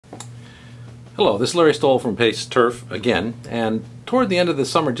Hello, this is Larry Stoll from Pace Turf again, and toward the end of the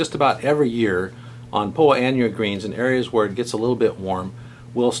summer, just about every year on Poa annua greens in areas where it gets a little bit warm,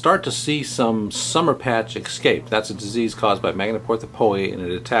 we'll start to see some summer patch escape. That's a disease caused by Magnaporthe poae, and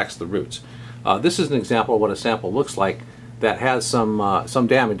it attacks the roots. This is an example of what a sample looks like that has some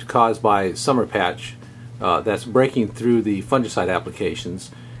damage caused by summer patch that's breaking through the fungicide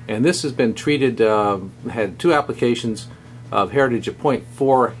applications. And this has been treated, had 2 applications of Heritage at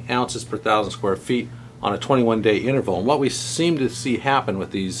 0.4 ounces per 1,000 square feet on a 21-day interval. And what we seem to see happen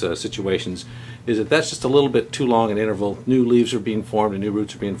with these situations is that that's just a little bit too long an interval. New leaves are being formed and new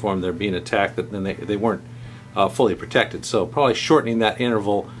roots are being formed. They're being attacked, and they weren't fully protected. So probably shortening that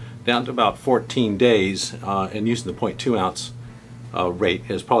interval down to about 14 days and using the 0.2 ounce rate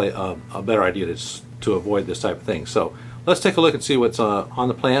is probably a better idea to avoid this type of thing. So let's take a look and see what's on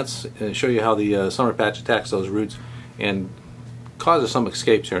the plants and show you how the summer patch attacks those roots and causes some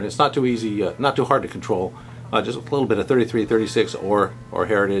escapes here. And it's not too easy, not too hard to control. Just a little bit of 33, 36 or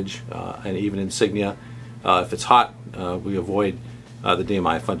Heritage and even Insignia. If it's hot, we avoid the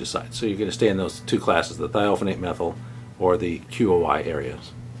DMI fungicide. So you're going to stay in those 2 classes, the thiophanate methyl or the QOI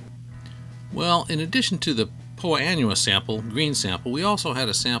areas. Well, in addition to the Poa annua sample, green sample, we also had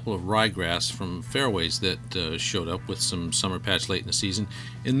a sample of ryegrass from fairways that showed up with some summer patch late in the season.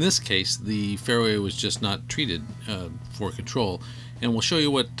 In this case, the fairway was just not treated for control, and we'll show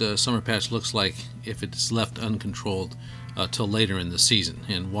you what summer patch looks like if it's left uncontrolled till later in the season,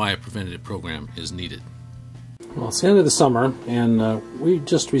 and why a preventative program is needed. Well, it's the end of the summer, and we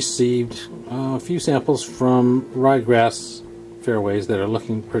just received a few samples from ryegrass fairways that are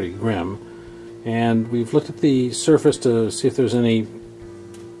looking pretty grim. And we've looked at the surface to see if there's any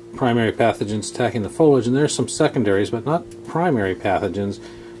primary pathogens attacking the foliage, and there's some secondaries, but not primary pathogens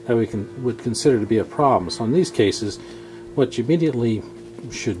that we would consider to be a problem. So in these cases, what you immediately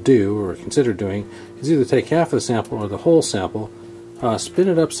should do, or consider doing, is either take half of the sample or the whole sample, spin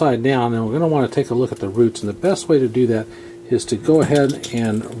it upside down, and we're going to want to take a look at the roots. And the best way to do that is to go ahead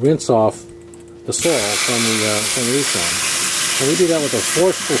and rinse off the soil from the root zone. And we do that with a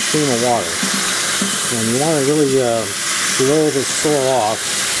forceful stream of water. And you want to really blow the soil off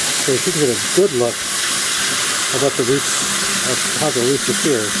so that you can get a good look at what the roots, how the roots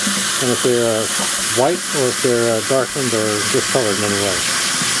appear, and if they're white or if they're darkened or discolored in any way.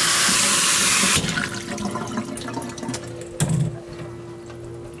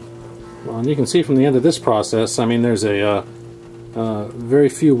 Well, and you can see from the end of this process, I mean, there's a very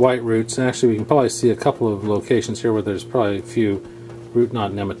few white roots. Actually, we can probably see a couple of locations here where there's probably a few root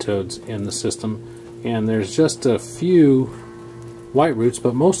knot nematodes in the system. And there's just a few white roots,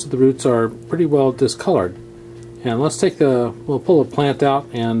 but most of the roots are pretty well discolored. And let's we'll pull a plant out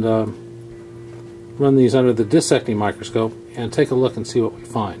and run these under the dissecting microscope and take a look and see what we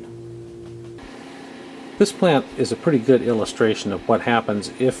find. This plant is a pretty good illustration of what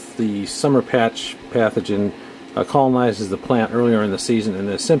happens if the summer patch pathogen colonizes the plant earlier in the season and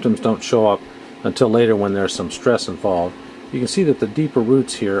the symptoms don't show up until later when there's some stress involved. You can see that the deeper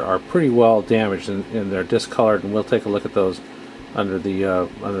roots here are pretty well damaged and they're discolored, and we'll take a look at those under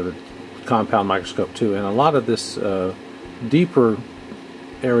the compound microscope too. And a lot of this deeper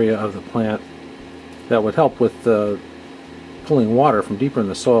area of the plant that would help with pulling water from deeper in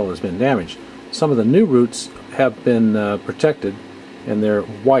the soil has been damaged. Some of the new roots have been protected, and they're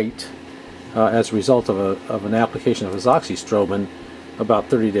white as a result of an application of azoxystrobin about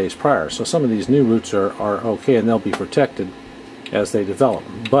 30 days prior. So some of these new roots are okay, and they'll be protected as they develop.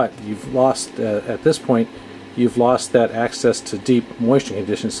 But you've lost, at this point, you've lost that access to deep moisture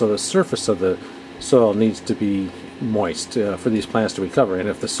conditions, so the surface of the soil needs to be moist for these plants to recover. And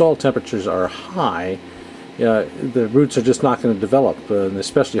if the soil temperatures are high, the roots are just not going to develop, and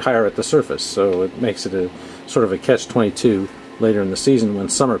especially higher at the surface. So it makes it a sort of a catch-22 later in the season when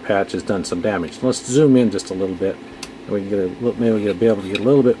summer patch has done some damage. Let's zoom in just a little bit. We can maybe be able to get a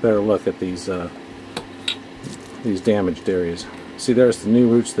little bit better look at these damaged areas. See, there's the new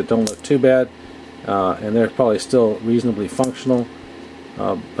roots that don't look too bad, and they're probably still reasonably functional.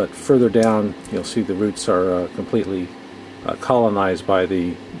 But further down, you'll see the roots are completely colonized by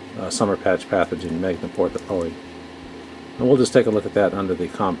the summer patch pathogen Magnaporthe poae. And we'll just take a look at that under the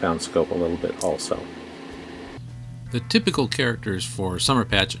compound scope a little bit also. The typical characters for summer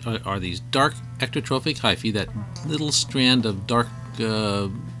patch are these dark ectotrophic hyphae, that little strand of dark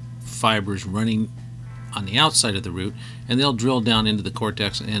fibers running on the outside of the root, and they'll drill down into the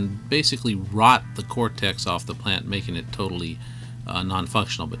cortex and basically rot the cortex off the plant, making it totally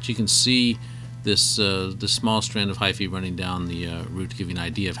non-functional. But you can see this small strand of hyphae running down the root to give you an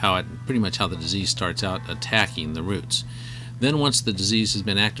idea of how pretty much how the disease starts out attacking the roots. Then once the disease has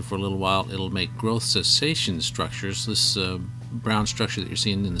been active for a little while, it'll make growth cessation structures, this brown structure that you're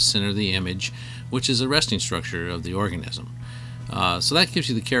seeing in the center of the image, which is a resting structure of the organism. So that gives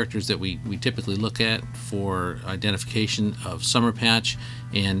you the characters that we typically look at for identification of summer patch,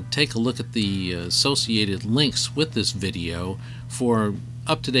 and take a look at the associated links with this video for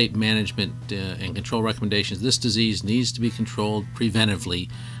up-to-date management and control recommendations. This disease needs to be controlled preventively,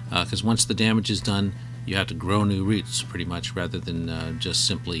 because once the damage is done, you have to grow new roots pretty much, rather than just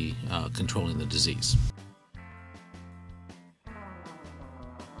simply controlling the disease.